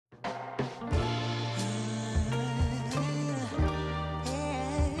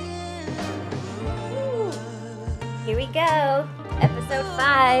we go. Episode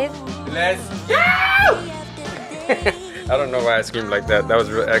 5. Let's go! I don't know why I screamed like that. That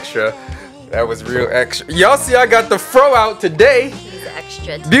was real extra. Y'all see I got the fro out today. He's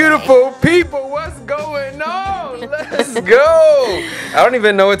extra today. Beautiful people, what's going on? Let's go. I don't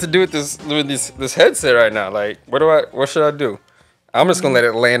even know what to do with this headset right now. Like, what should I do? I'm just gonna let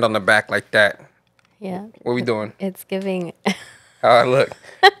it land on the back like that. Yeah. What we doing? It's giving. How I look?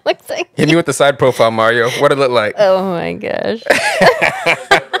 Looks like. Hit me with the side profile, Mario. What it look like? Oh my gosh.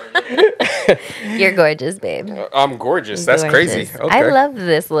 You're gorgeous, babe. I'm gorgeous. That's crazy. Okay. I love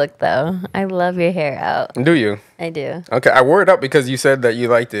this look though. I love your hair out. Do you? I do. Okay, I wore it up because you said that you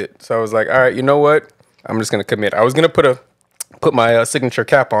liked it. So I was like, all right, you know what? I'm just gonna commit. I was gonna put my signature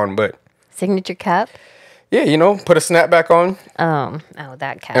cap on, but Signature cap? yeah, put a snapback on Oh,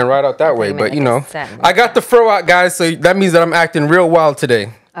 that cap. and ride out that way. Wait a But minute, I got the fro out, guys. So that means that I'm acting real wild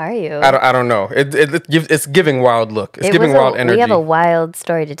today. Are you? I don't know. It's giving wild look. It's giving wild energy. We have a wild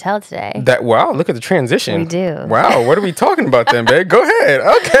story to tell today. Wow, look at the transition. We do. Wow, what are we talking about then, babe? Go ahead.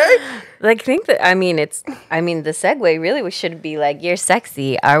 Okay. The segue really should be like, you're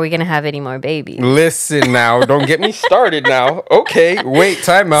sexy. Are we going to have any more babies? Listen now, don't get me started now. Okay, wait,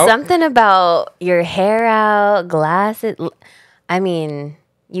 time out. Something about your hair out, glasses. I mean,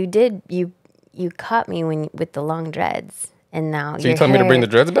 you caught me with the long dreads. And now So you telling me to bring the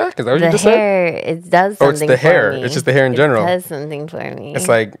dreads back? Is that what you just said? The hair, it does something it's the hair. for me. It's just the hair in general. It does something for me. It's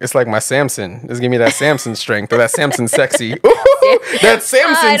like my Samson. Just give me that Samson strength or that Samson sexy. Ooh, that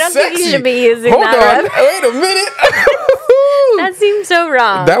Samson sexy. I don't think you should be using Hold that. on. Wait a minute. That seems so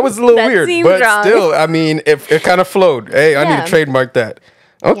wrong. That was a little weird, but wrong. still, I mean, it kind of flowed. Hey, I need to trademark that.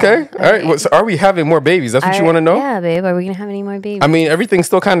 Okay. Yeah, all right. Well, so are we having more babies? That's what you want to know? Yeah, babe. Are we going to have any more babies? I mean, everything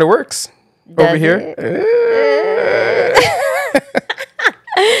still kind of works over here.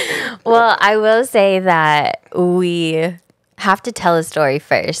 Well, I will say that we have to tell a story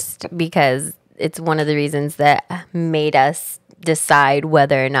first because it's one of the reasons that made us decide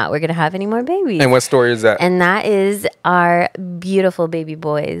whether or not we're going to have any more babies. And what story is that? And that is our beautiful baby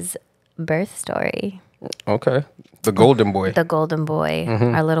boy's birth story. Okay. The golden boy. The golden boy,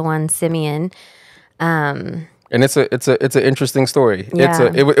 our little one, Simeon. And it's an interesting story. Yeah.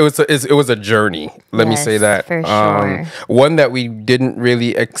 It was a journey. Let me say that. For sure. One that we didn't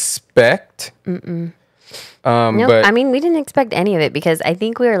really expect. Nope. But I mean, we didn't expect any of it because I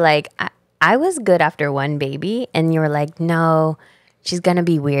think we were like, I was good after one baby, and you were like, no, she's gonna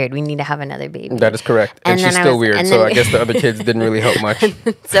be weird. We need to have another baby. That is correct. And she's still weird. So I guess the other kids didn't really help much.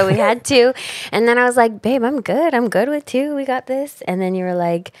 So we had 2, and then I was like, babe, I'm good. I'm good with 2. We got this. And then you were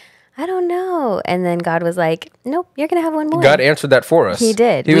like, I don't know. And then God was like, nope, you're going to have one more. God answered that for us. He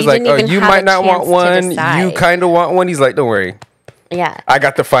did. He was like, oh, you might not want one. You kind of want one. He's like, don't worry. Yeah. I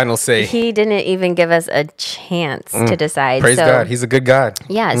got the final say. He didn't even give us a chance to decide. Praise God. He's a good God.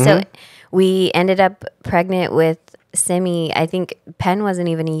 Yeah. So we ended up pregnant with Simi. I think Penn wasn't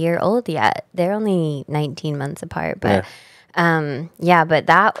even a year old yet. They're only 19 months apart. But but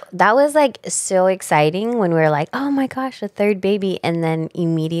that was like so exciting when we were like, oh my gosh, a third baby, and then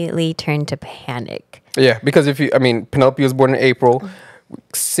immediately turned to panic. Yeah, because Penelope was born in April.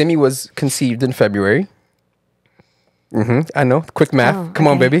 Simi was conceived in February. I know. Quick math. Oh, Come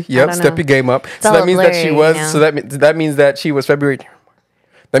on, baby. Yep. Step your game up. It's so that means blurry, that she was. So that means that she was February.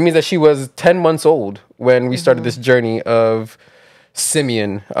 That means that she was 10 months old when we started this journey of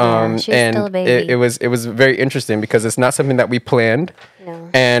Simeon. She's still a baby. It was very interesting because it's not something that we planned. No.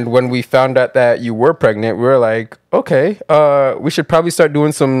 And when we found out that you were pregnant, we were like, okay, we should probably start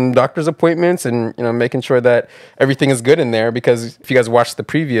doing some doctor's appointments and making sure that everything is good in there. Because if you guys watched the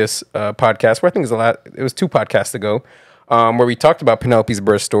previous podcast, where I think it was 2 podcasts ago, where we talked about Penelope's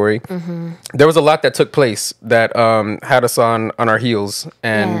birth story, there was a lot that took place that had us on our heels.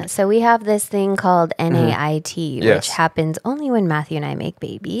 And so we have this thing called NAIT, Yes. which happens only when Matthew and I make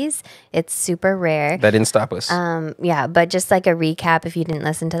babies. It's super rare. that didn't stop us. But just like a recap, if you didn't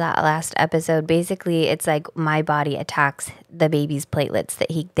listen to that last episode, basically it's like my body attacks the baby's platelets that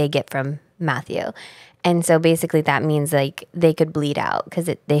they get from Matthew. And so basically that means like they could bleed out because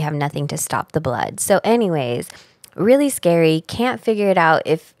they have nothing to stop the blood. So anyways, really scary. Can't figure it out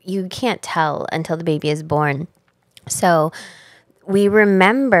if you can't tell until the baby is born. So we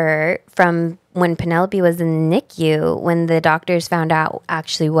remember from when Penelope was in the NICU, when the doctors found out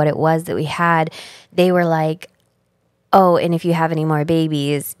actually what it was that we had, they were like, oh, and if you have any more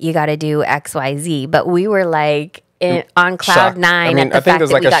babies, you got to do X, Y, Z. But we were like, on cloud 9 at the fact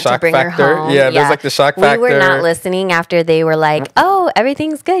that we got to bring her home. Yeah, there's like the shock factor. We were not listening after they were like, oh,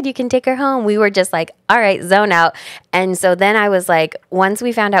 everything's good. You can take her home. We were just like, all right, zone out. And so then I was like, once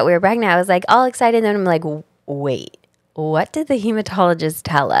we found out we were pregnant, I was like all excited. And then I'm like, wait, what did the hematologist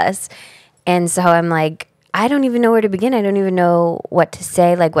tell us? And so I'm like, I don't even know where to begin. I don't even know what to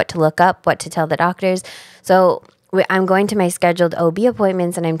say, like what to look up, what to tell the doctors. So I'm going to my scheduled OB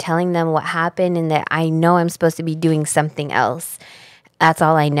appointments and I'm telling them what happened and that I know I'm supposed to be doing something else. That's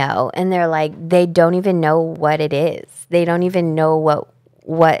all I know. And they're like, they don't even know what it is. They don't even know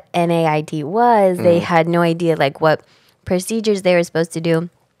what NAIT was. They had no idea like what procedures they were supposed to do.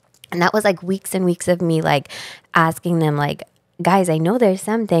 And that was like weeks and weeks of me like asking them like, guys, I know there's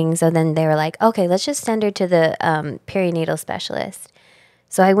something. So then they were like, okay, let's just send her to the perinatal specialist.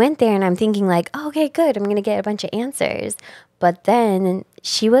 So I went there and I'm thinking like, oh, okay, good. I'm going to get a bunch of answers. But then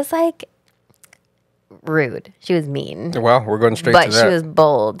she was like rude. She was mean. Well, we're going straight to that. But she was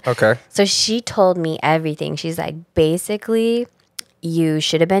bold. Okay. So she told me everything. She's like, basically, you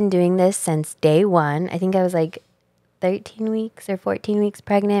should have been doing this since day one. I think I was like 13 weeks or 14 weeks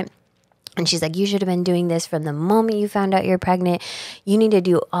pregnant. And she's like, you should have been doing this from the moment you found out you're pregnant. You need to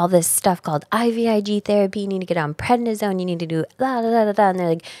do all this stuff called IVIG therapy. You need to get on prednisone. You need to do da, da, da, da, da. And they're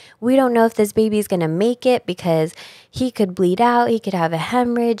like, we don't know if this baby is going to make it because he could bleed out. He could have a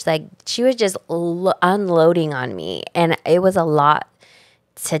hemorrhage. Like, she was just unloading on me. And it was a lot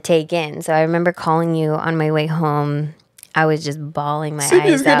to take in. So I remember calling you on my way home. I was just bawling my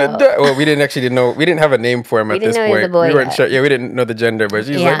eyes out. Well, we didn't have a name for him at this point. We weren't sure. Yeah, we didn't know the gender, but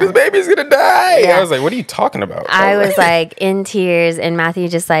she's like, this baby's gonna die. Yeah. I was like, what are you talking about? I was like in tears, and Matthew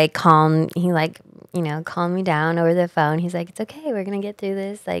just like calmed me down over the phone. He's like, it's okay, we're gonna get through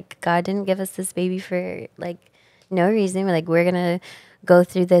this. Like, God didn't give us this baby for like no reason. We're gonna go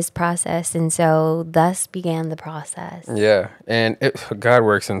through this process. And so thus began the process. Yeah. And God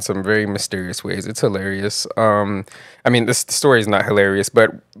works in some very mysterious ways. It's hilarious. I mean, this story is not hilarious,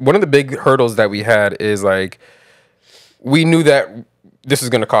 but one of the big hurdles that we had is like, we knew that this is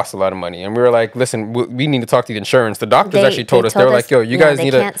going to cost a lot of money. And we were like, listen, we need to talk to the insurance. The doctors actually told us, they were like, yo, you guys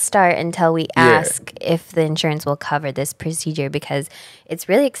need to... They can't start until we ask if the insurance will cover this procedure because it's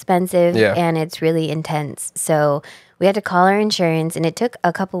really expensive and it's really intense. So we had to call our insurance, and it took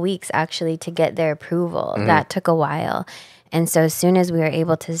a couple weeks actually to get their approval. Mm-hmm. That took a while. And so as soon as we were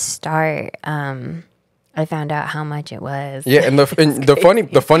able to start, I found out how much it was. Yeah, and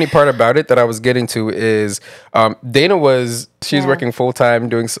the funny part about it that I was getting to is Dana she's working full time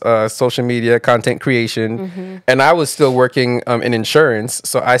doing social media content creation, and I was still working in insurance,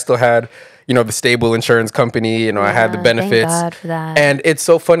 so I still had the stable insurance company. I had the benefits. Thank God for that. And it's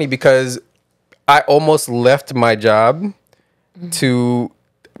so funny because I almost left my job to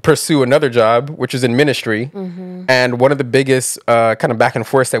pursue another job, which is in ministry. And one of the biggest kind of back and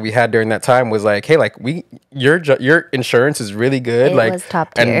forth that we had during that time was like, hey, like your insurance is really good. It was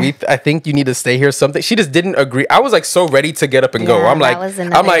top tier. And I think you need to stay here. Something. She just didn't agree. I was like so ready to get up and go. I'm like,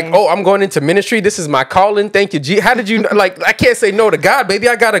 oh, I'm going into ministry. This is my calling. Thank you, G. How did you like? I can't say no to God, baby.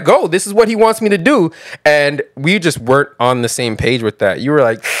 I gotta go. This is what He wants me to do. And we just weren't on the same page with that. You were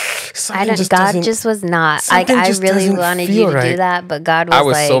like, God just was not. Like, I really wanted you to do that, but God was. I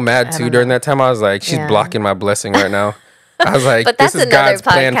was so mad too during that time. I was like, she's blocking my blessing right now. I was like, but this is God's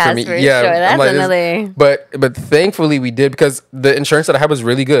plan for me. Yeah, sure. That's like, another. But thankfully we did, because the insurance that I had was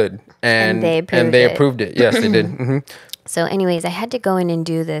really good, and they approved it. Yes, they did. So anyways, I had to go in and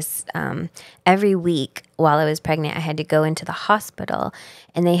do this every week while I was pregnant. I had to go into the hospital,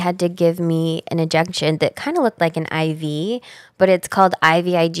 and they had to give me an injection that kind of looked like an IV, but it's called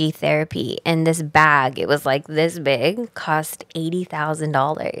IVIG therapy. And this bag, it was like this big, cost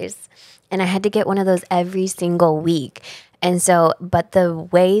 $80,000. And I had to get one of those every single week. And so, but the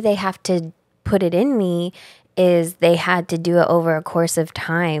way they have to put it in me is they had to do it over a course of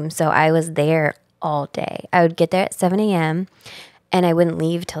time. So I was there all day. I would get there at 7 a.m. and I wouldn't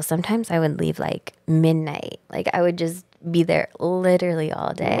leave till sometimes I would leave like midnight. Like, I would just be there literally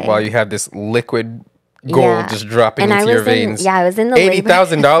all day. While you have this liquid gold just dropping into your veins. I was in the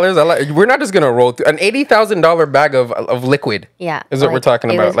 $80,000. We're not just gonna roll through an $80,000 bag of liquid. Yeah, is what we're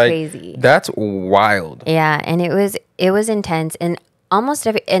talking about. Was like, crazy. That's wild. Yeah, and it was intense, and almost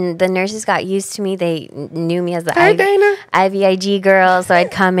and the nurses got used to me. They knew me as the IVIG girl, so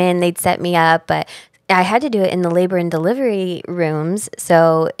I'd come in, they'd set me up, but I had to do it in the labor and delivery rooms.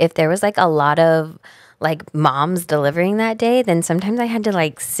 So if there was like a lot of like moms delivering that day, then sometimes I had to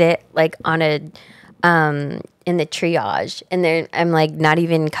like sit like on a in the triage, and there I'm like not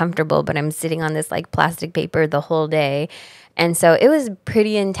even comfortable, but I'm sitting on this like plastic paper the whole day. And so it was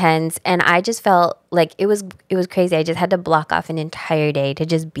pretty intense, and I just felt like it was crazy. I just had to block off an entire day to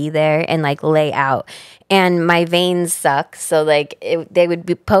just be there and like lay out. And my veins suck, so like they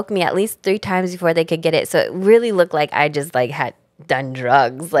would poke me at least 3 times before they could get it. So it really looked like I just like had done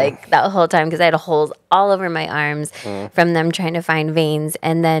drugs like that whole time because I had holes all over my arms from them trying to find veins.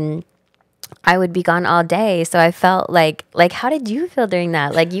 And then I would be gone all day. So I felt like how did you feel during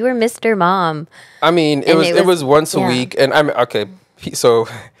that? Like you were Mr. Mom. I mean, it was once a week. And I'm okay. So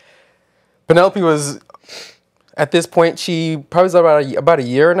Penelope was at this point, she probably was about a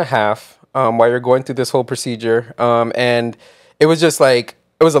year and a half while you're going through this whole procedure. And it was just like,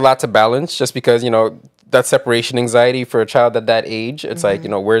 it was a lot to balance just because, that separation anxiety for a child at that age. It's like,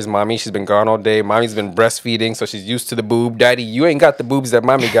 where's mommy? She's been gone all day. Mommy's been breastfeeding, so she's used to the boob. Daddy, you ain't got the boobs that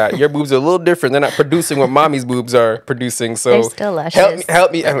mommy got. Your boobs are a little different. They're not producing what mommy's boobs are producing. So they're still luscious.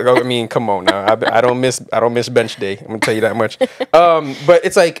 Help me. I mean, come on now. I don't miss bench day. I'm gonna tell you that much. But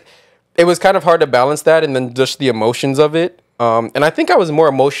it's like it was kind of hard to balance that, and then just the emotions of it. And I think I was more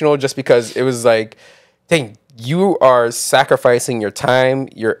emotional just because it was like, dang, you are sacrificing your time,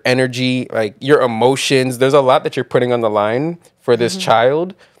 your energy, like your emotions. There's a lot that you're putting on the line for this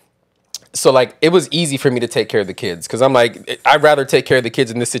child. So like, it was easy for me to take care of the kids. Cause I'm like, I'd rather take care of the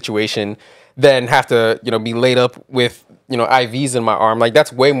kids in this situation than have to, be laid up with, IVs in my arm. Like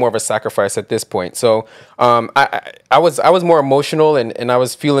that's way more of a sacrifice at this point. So, I was more emotional and I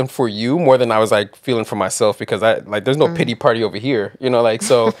was feeling for you more than I was like feeling for myself because there's no pity party over here,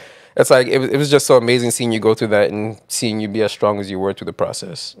 so it's like it was just so amazing seeing you go through that and seeing you be as strong as you were through the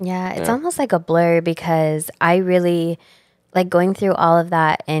process. Yeah, it's almost like a blur because I really like going through all of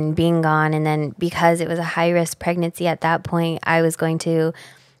that and being gone, and then because it was a high risk pregnancy at that point, I was going to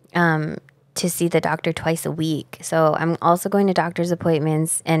see the doctor twice a week. So I'm also going to doctor's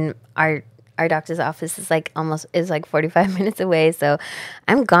appointments, and our doctor's office is like 45 minutes away. So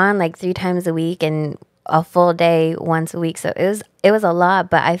I'm gone like 3 times a week and a full day once a week. So it was a lot,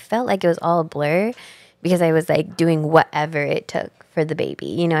 but I felt like it was all a blur because I was like doing whatever it took for the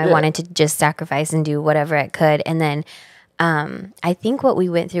baby. I wanted to just sacrifice and do whatever I could. And then I think what we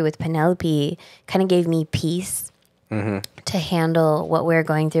went through with Penelope kind of gave me peace to handle what we're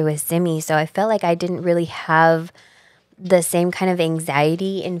going through with Simi. So I felt like I didn't really have the same kind of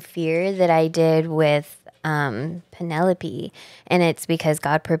anxiety and fear that I did with Penelope, and it's because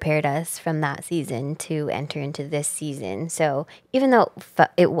God prepared us from that season to enter into this season. So even though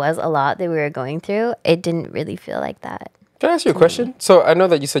it was a lot that we were going through, it didn't really feel like that. Can I ask you a question? So I know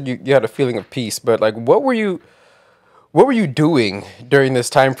that you said you had a feeling of peace, but like what were you doing during this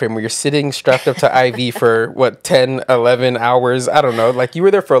time frame where you're sitting strapped up to IV for 10, 11 hours? I don't know. Like you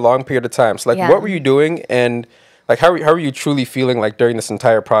were there for a long period of time. So like what were you doing, and like how are you truly feeling like during this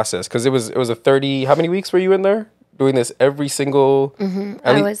entire process? Because it was a 30. How many weeks were you in there doing this every single once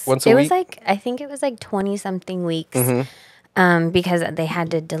a week? It was like I think it was like 20 something weeks, because they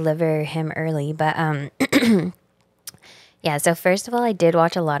had to deliver him early. But yeah. So first of all, I did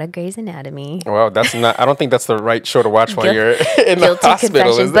watch a lot of Grey's Anatomy. Well, that's not. I don't think that's the right show to watch while you're in the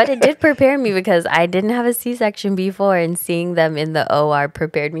hospital. But it did prepare me because I didn't have a C-section before, and seeing them in the OR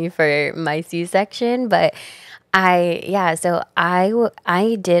prepared me for my C-section. But I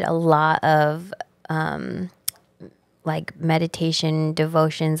did a lot of like meditation,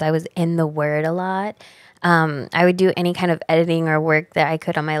 devotions. I was in the Word a lot. I would do any kind of editing or work that I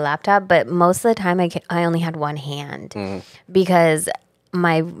could on my laptop, but most of the time I only had one hand because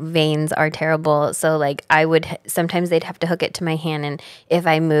my veins are terrible. So like sometimes they'd have to hook it to my hand, and if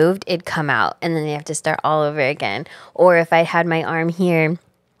I moved, it'd come out, and then they have to start all over again. Or if I had my arm here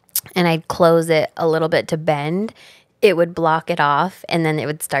and I'd close it a little bit to bend, it would block it off, and then it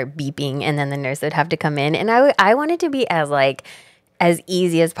would start beeping, and then the nurse would have to come in. And I wanted to be as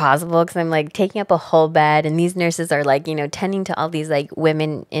easy as possible because I'm like taking up a whole bed, and these nurses are like, tending to all these like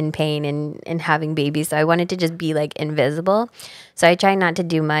women in pain and having babies. So I wanted to just be like invisible. So I try not to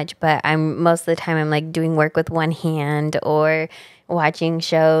do much, but most of the time I'm like doing work with one hand or watching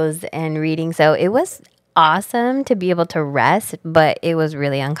shows and reading. So it was awesome to be able to rest, but it was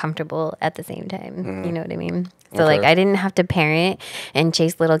really uncomfortable at the same time. You know what I mean? So like I didn't have to parent and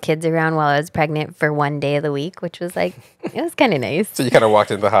chase little kids around while I was pregnant for one day of the week, which was like, it was kind of nice. So you kind of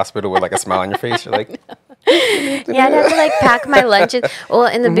walked into the hospital with like a smile on your face. You're like, yeah, I'd have to like pack my lunches. Well,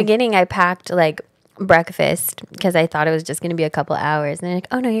 in the beginning I packed like breakfast because I thought it was just going to be a couple hours, and they're like,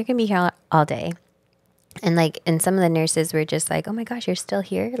 oh no, you're going to be here all day. And some of the nurses were just like, oh my gosh, you're still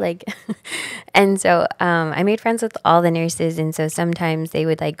here? Like, and so I made friends with all the nurses. And so sometimes they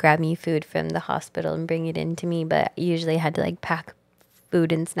would like grab me food from the hospital and bring it in to me. But usually I had to like pack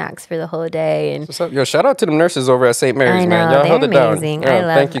food and snacks for the whole day. And what's up? Yo, shout out to the nurses over at St. Mary's, man. Y'all held it amazing. down.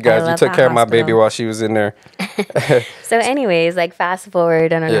 Thank you guys. You took care of my baby while she was in there. So anyways, like fast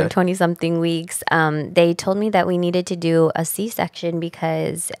forward, I don't know, 20 something weeks, they told me that we needed to do a C-section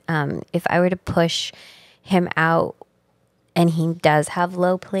because if I were to push him out and he does have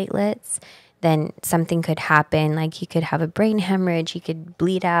low platelets, then something could happen. Like he could have a brain hemorrhage, he could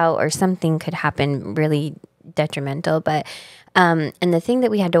bleed out, or something could happen really detrimental. But and the thing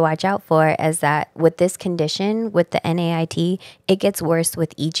that we had to watch out for is that with this condition, with the NAIT, it gets worse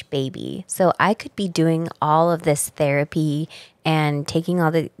with each baby. So I could be doing all of this therapy and taking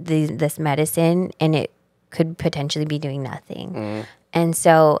all this medicine, and it could potentially be doing nothing. And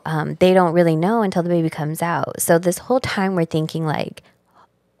so they don't really know until the baby comes out. So this whole time we're thinking like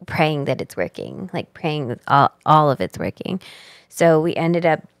praying that it's working, like praying all of it's working. So we ended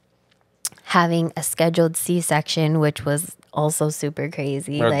up having a scheduled C-section, which was also super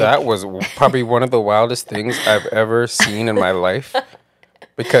crazy. Like, that was probably one of the wildest things I've ever seen in my life.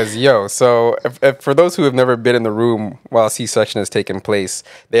 Because, so if for those who have never been in the room while a C-section is taking place,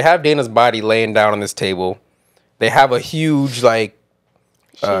 they have Dana's body laying down on this table. They have a huge, like,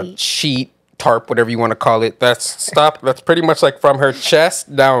 sheet, tarp, whatever you want to call it. That's pretty much like from her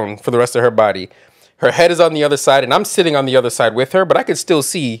chest down for the rest of her body. Her head is on the other side, and I'm sitting on the other side with her, but I can still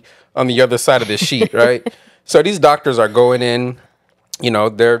see on the other side of this sheet, right? So these doctors are going in,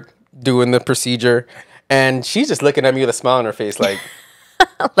 they're doing the procedure, and she's just looking at me with a smile on her face, like...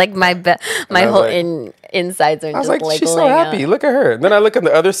 like my whole insides are just like she's so happy. Look at her. And then I look on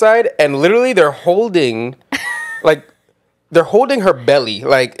the other side, and literally they're holding her belly.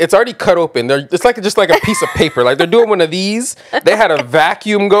 Like, it's already cut open. It's like just like a piece of paper. Like, they're doing one of these. They had a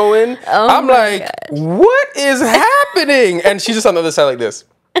vacuum going. I'm like, what is happening? And she's just on the other side like this.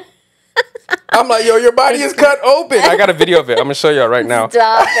 I'm like, your body is cut open. I got a video of it. I'm going to show y'all right now.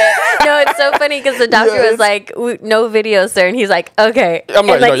 Stop it. No, it's so funny because the doctor was like, no video, sir. And he's like, okay. I'm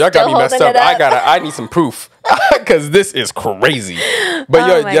like, no, y'all got me messed up. I need some proof because this is crazy.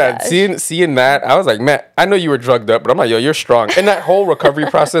 But seeing that, I was like, man, I know you were drugged up, but I'm like, you're strong. And that whole recovery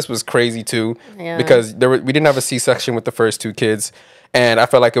process was crazy too, because we didn't have a C-section with the first two kids. And I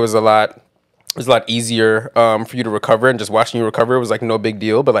felt like it was a lot easier for you to recover, and just watching you recover was like no big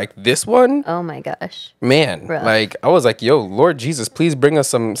deal. But like this one, oh my gosh, man, rough. Like I was like, yo, Lord Jesus, please bring us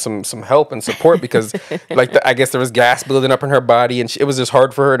some help and support, because like I guess there was gas building up in her body, and it was just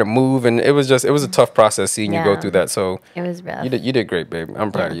hard for her to move, and it was a tough process seeing you go through that. So it was rough. You did great, babe.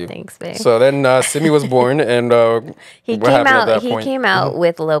 I'm proud of you. Thanks, babe. So then Simi was born, and he came out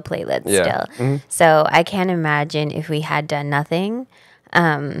with low platelets still. So I can't imagine if we had done nothing.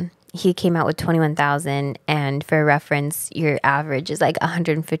 He came out with 21,000, and for reference, your average is like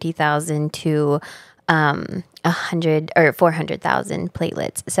 150,000 to 100 or 400,000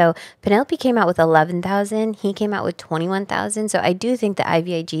 platelets. So Penelope came out with 11,000. He came out with 21,000. So I do think the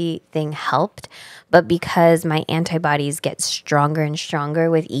IVIG thing helped, but because my antibodies get stronger and stronger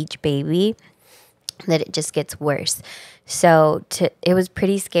with each baby, that it just gets worse. So it was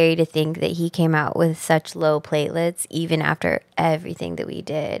pretty scary to think that he came out with such low platelets even after everything that we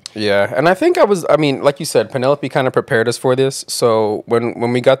did. Yeah, and I think like you said, Penelope kind of prepared us for this. So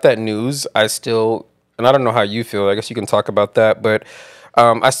when we got that news, and I don't know how you feel, I guess you can talk about that, but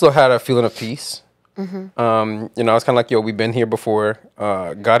I still had a feeling of peace. I was kind of like, we've been here before.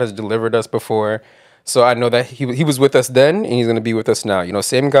 God has delivered us before. So I know that he was with us then, and he's going to be with us now.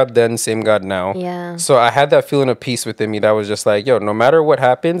 Same God then, same God now. Yeah. So I had that feeling of peace within me that was just like, no matter what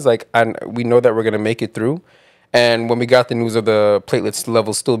happens, like we know that we're going to make it through. And when we got the news of the platelets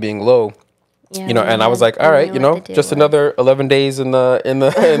levels still being low, and I was like, all right, just another 11 days in the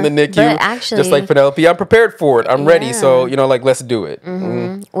NICU. But actually, just like Penelope, I'm prepared for it. I'm ready. So, let's do it.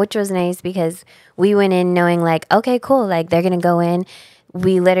 Which was nice because we went in knowing like, okay, cool. Like they're going to go in.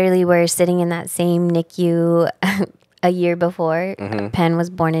 We literally were sitting in that same NICU a year before. Penn was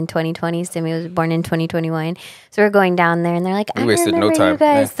born in 2020. Simi was born in 2021. So we're going down there, and they're like, I remember you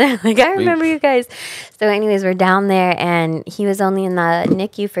guys. They're like, I remember you guys. So anyways, we're down there, and he was only in the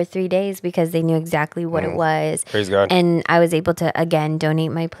NICU for 3 days because they knew exactly what it was. Praise God. And I was able to, again,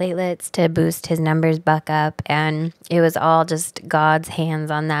 donate my platelets to boost his numbers back up. And it was all just God's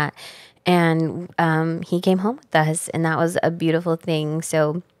hands on that. And he came home with us, and that was a beautiful thing.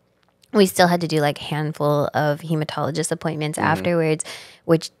 So we still had to do like handful of hematologist appointments afterwards,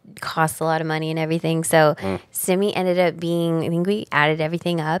 which costs a lot of money and everything. So Simi ended up being, I think we added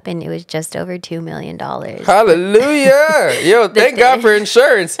everything up, and it was just over $2 million. Hallelujah. Thank God for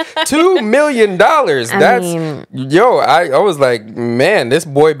insurance. $2 million. I was like, man, this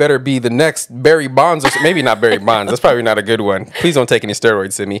boy better be the next Barry Bonds. Or maybe not Barry Bonds. That's probably not a good one. Please don't take any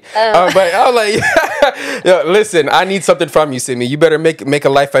steroids, Simi. But I was like, listen, I need something from you, Simi. You better make a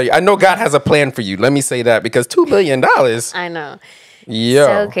life out of you. I know God has a plan for you. Let me say that, because $2 million. I know.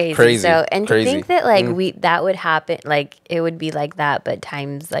 Yeah, So crazy. So, and to crazy. think that that would happen, like it would be like that, but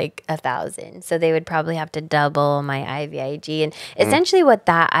times like 1,000. So they would probably have to double my IVIG. And essentially what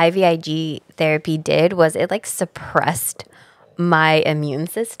that IVIG therapy did was it like suppressed my immune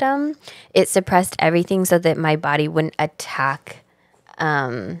system. It suppressed everything so that my body wouldn't attack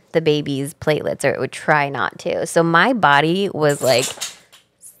the baby's platelets, or it would try not to. So my body was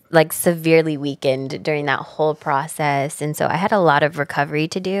like severely weakened during that whole process. And so I had a lot of recovery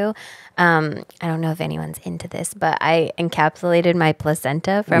to do. I don't know if anyone's into this, but I encapsulated my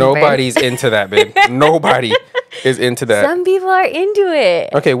placenta from Nobody's birth. into that, babe. Nobody is into that. Some people are into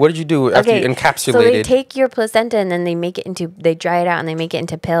it. Okay, what did you do after you encapsulated? So they take your placenta and then they dry it out and they make it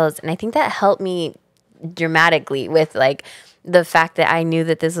into pills. And I think that helped me dramatically with like the fact that I knew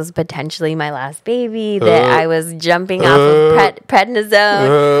that this was potentially my last baby, that I was jumping off of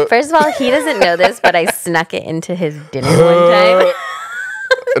prednisone. First of all, he doesn't know this, but I snuck it into his dinner one time.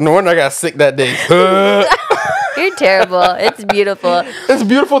 No wonder I got sick that day. You're terrible. It's beautiful. It's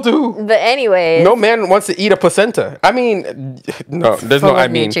beautiful too. But anyway, no man wants to eat a placenta. I mean, no, there's no. I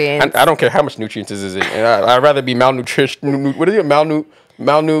mean, I don't care how much nutrients is it. I'd rather be malnutrition. What is it?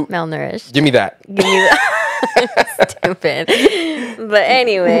 Malnourished. Give me that. Give me that. Stupid. But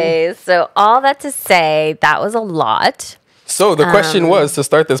anyway, so all that to say, that was a lot. So the question was to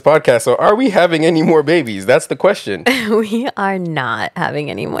start this podcast. So are we having any more babies? That's the question. We are not having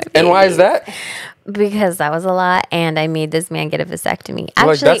any more babies. And why is that? Because that was a lot, and I made this man get a vasectomy. Actually,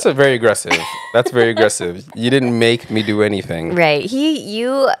 like, that's very aggressive. That's very aggressive. You didn't make me do anything. Right.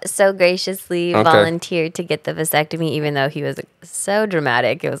 You so graciously volunteered to get the vasectomy, even though he was so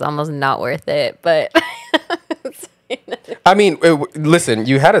dramatic. It was almost not worth it. But I mean, listen,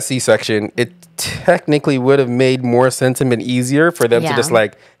 you had a C-section. It technically would have made more sense and been easier for them to just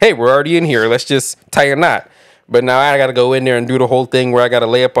like, hey, we're already in here. Let's just tie a knot. But now I got to go in there and do the whole thing where I got to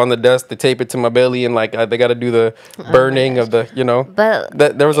lay up on the desk to tape it to my belly, and like they got to do the burning of the,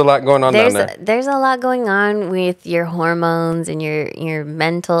 But there was a lot going on down there. There's a lot going on with your hormones and your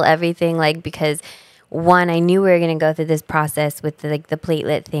mental everything. Like, because one, I knew we were going to go through this process with the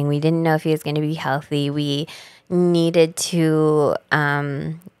platelet thing. We didn't know if he was going to be healthy. We needed to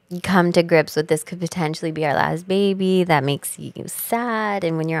come to grips with this could potentially be our last baby. That makes you sad,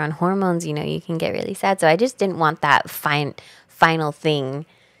 and when you're on hormones, you can get really sad. So I just didn't want that final thing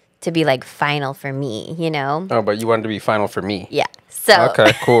to be like final for me, Oh, but you wanted to be final for me. Yeah. So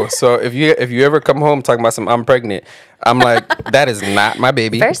okay, cool. So if you ever come home talking about I'm pregnant, I'm like, that is not my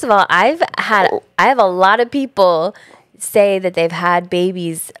baby. First of all, I have a lot of people say that they've had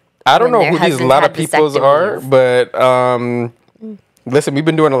babies. I don't know who these lot of peoples are, but listen, we've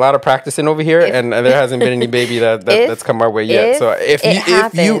been doing a lot of practicing over here, and there hasn't been any baby that's come our way yet. So if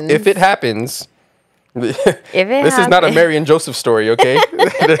it happens, this is not a Mary and Joseph story, okay?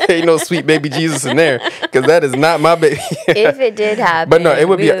 There ain't no sweet baby Jesus in there, because that is not my baby. If it did happen, but no, it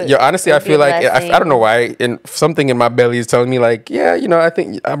would be. Honestly, I feel like I don't know why, and something in my belly is telling me like, I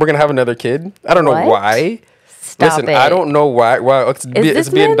think we're gonna have another kid. I don't know why. Listen, I don't know why. Well, it's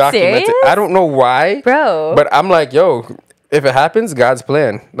being documented. Serious? I don't know why, bro. But I'm like, if it happens, God's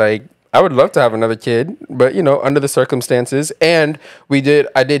plan. Like, I would love to have another kid, but under the circumstances. And they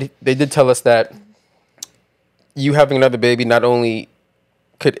did tell us that you having another baby not only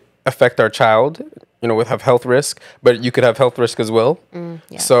could affect our child, with have health risk, but you could have health risk as well.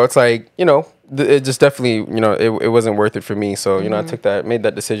 So it's like, it just definitely, it wasn't worth it for me. So, I made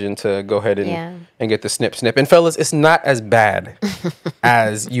that decision to go ahead and get the snip. And fellas, it's not as bad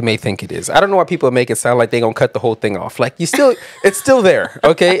as you may think it is. I don't know why people make it sound like they gonna cut the whole thing off. Like it's still there.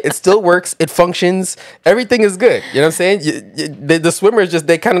 Okay. It still works. It functions. Everything is good. You know what I'm saying? The swimmers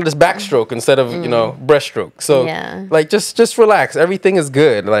they kind of just backstroke instead of, breaststroke. So like, just relax. Everything is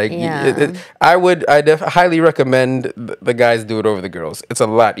good. Like I highly recommend the guys do it over the girls. It's a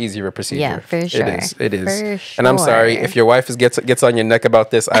lot easier a procedure. Yeah, for sure. It is. For sure. And I'm sorry if your wife gets on your neck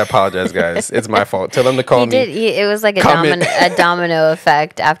about this. I apologize, guys. It's my fault. Tell them to call me. It was like a domino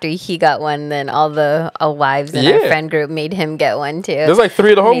effect. After he got one, then all the wives in our friend group made him get one too. There's like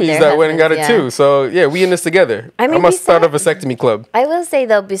 3 of the homies that went and got it too. So we in this together. I must start a vasectomy club. I will say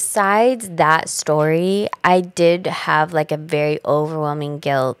though, besides that story, I did have like a very overwhelming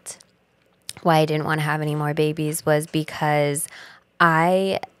guilt. Why I didn't want to have any more babies was because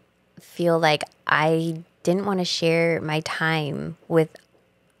I feel like I didn't want to share my time with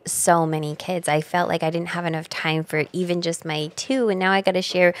so many kids. I felt like I didn't have enough time for even just my 2, and now I got to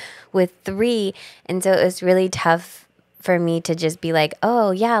share with 3. And so it was really tough for me to just be like,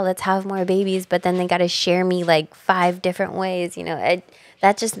 oh yeah, let's have more babies, but then they got to share me like 5 different ways.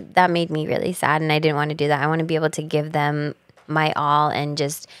 That made me really sad, and I didn't want to do that. I want to be able to give them my all and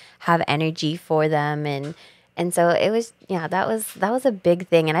just have energy for them. And so it was, that was a big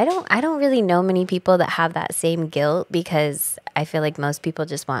thing. And I don't really know many people that have that same guilt, because I feel like most people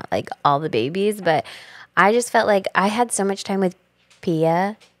just want like all the babies. But I just felt like I had so much time with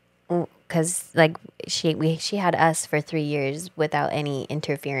Pia, because like she had us for 3 years without any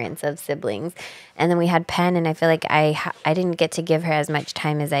interference of siblings, and then we had Penn, and I feel like I didn't get to give her as much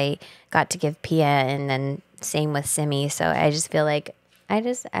time as I got to give Pia, and then same with Simi. So I just feel like I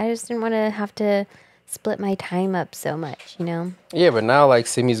just didn't want to have to split my time up so much, Yeah, but now like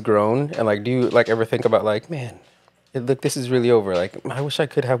Simi's grown, and like, do you like ever think about like, man, look, this is really over. Like, I wish I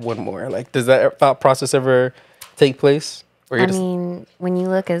could have one more. Like, does that thought process ever take place? I mean, when you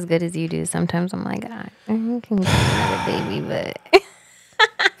look as good as you do, sometimes I'm like, I can get another baby, but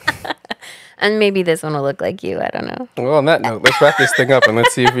and maybe this one will look like you. I don't know. Well, on that note, let's wrap this thing up and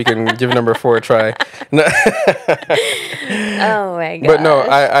let's see if we can give number 4 a try. No. Oh my god! But no,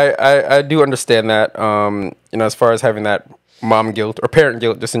 I do understand that. As far as having that mom guilt or parent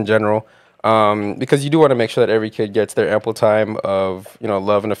guilt, just in general. Because you do want to make sure that every kid gets their ample time of,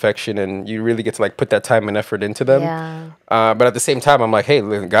 love and affection, and you really get to like put that time and effort into them. Yeah. But at the same time, I'm like, hey,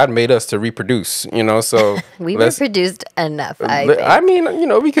 listen, God made us to reproduce, so we reproduced enough. I mean,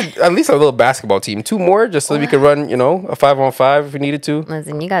 we could at least a little basketball team, 2 more, just so we could run, a 5-on-5 if we needed to.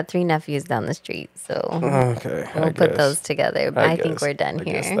 Listen, you got 3 nephews down the street, so okay, we'll put those together. I think we're done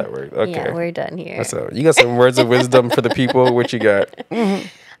here. I guess that works. Okay. Yeah, we're done here. So you got some words of wisdom for the people. What you got?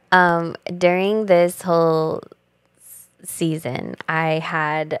 During this whole season, I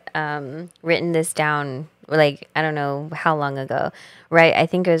had written this down, like, I don't know how long ago, right? I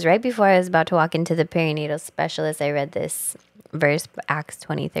think it was right before I was about to walk into the perinatal specialist. I read this verse, Acts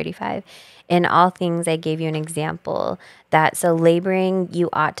 20:35. In all things, I gave you an example that so laboring, you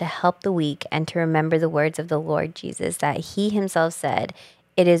ought to help the weak and to remember the words of the Lord Jesus, that he himself said,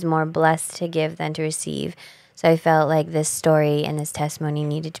 it is more blessed to give than to receive. So I felt like this story and this testimony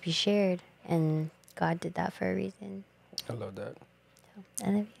needed to be shared, and God did that for a reason. I love that. So, I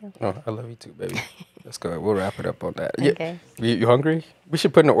love you. Oh, I love you too, baby. Let's go. We'll wrap it up on that. Okay. Yeah. You hungry? We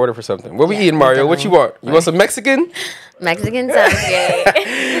should put in an order for something. What we eating, Mario? What you want? You want some Mexican? Mexican sounds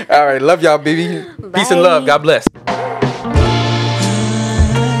great. All right. Love y'all, baby. Peace and love. God bless.